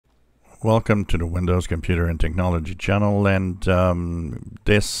Welcome to the Windows Computer and Technology channel, and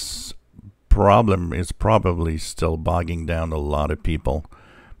this problem is probably still bogging down a lot of people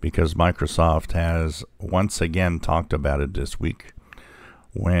because Microsoft has once again talked about it this week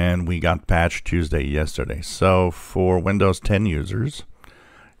when we got Patch Tuesday yesterday. So for Windows 10 users,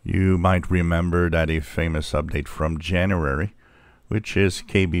 you might remember that a famous update from January, which is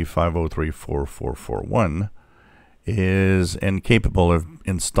KB5034441, is incapable of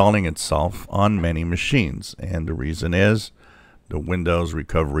installing itself on many machines, and the reason is the Windows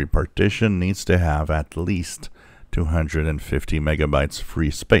recovery partition needs to have at least 250 megabytes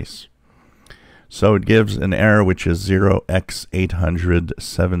free space. So it gives an error which is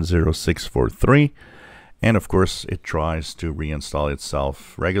 0x800-70643, and of course it tries to reinstall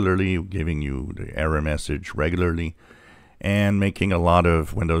itself regularly, giving you the error message regularly, and making a lot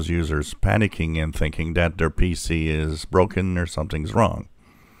of Windows users panicking and thinking that their PC is broken or something's wrong.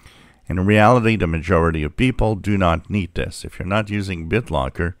 In reality, the majority of people do not need this. If you're not using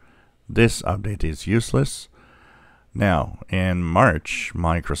BitLocker, this update is useless. Now, in March,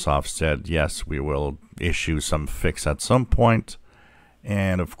 Microsoft said, yes, we will issue some fix at some point.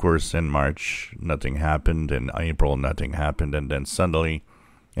 And of course, in March, nothing happened. In April, nothing happened. And then suddenly,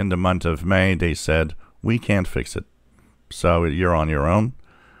 in the month of May, they said, we can't fix it. So you're on your own,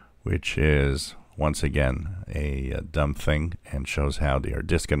 which is, once again, a dumb thing and shows how they are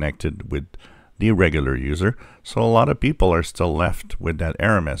disconnected with the regular user. So a lot of people are still left with that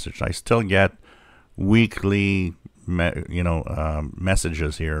error message. I still get weekly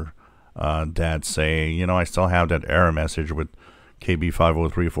messages here that say, I still have that error message with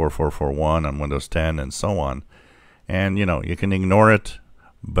KB5034441 on Windows 10 and so on. And, you can ignore it.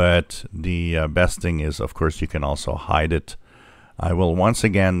 But the best thing is, of course, you can also hide it. I will once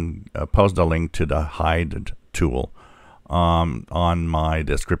again post a link to the hide tool on my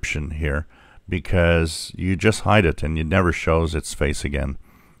description here, because you just hide it and it never shows its face again,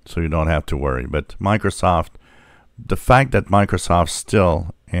 so you don't have to worry. But Microsoft, the fact that Microsoft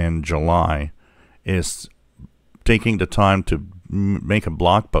still in July is taking the time to make a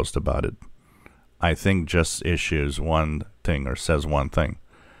blog post about it, I think just issues one thing or says one thing.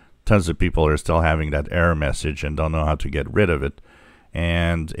 Tons of people are still having that error message and don't know how to get rid of it,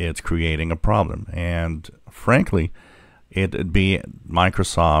 and it's creating a problem. And frankly, it'd be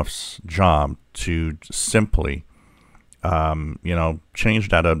Microsoft's job to simply change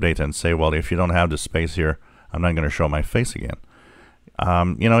that update and say, well, if you don't have the space here, I'm not going to show my face again.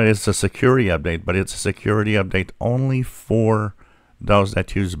 It's a security update, but it's a security update only for those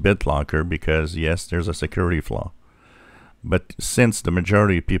that use BitLocker, because yes, there's a security flaw. But since the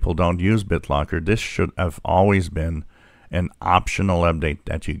majority of people don't use BitLocker, this should have always been an optional update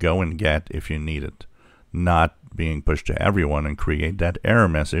that you go and get if you need it, not being pushed to everyone and create that error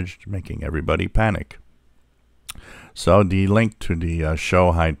message, making everybody panic. So the link to the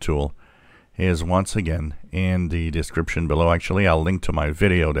show hide tool is once again in the description below. Actually, I'll link to my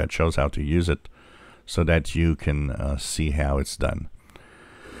video that shows how to use it so that you can see how it's done.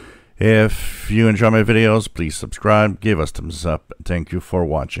 If you enjoy my videos, please subscribe, give us thumbs up. Thank you for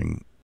watching.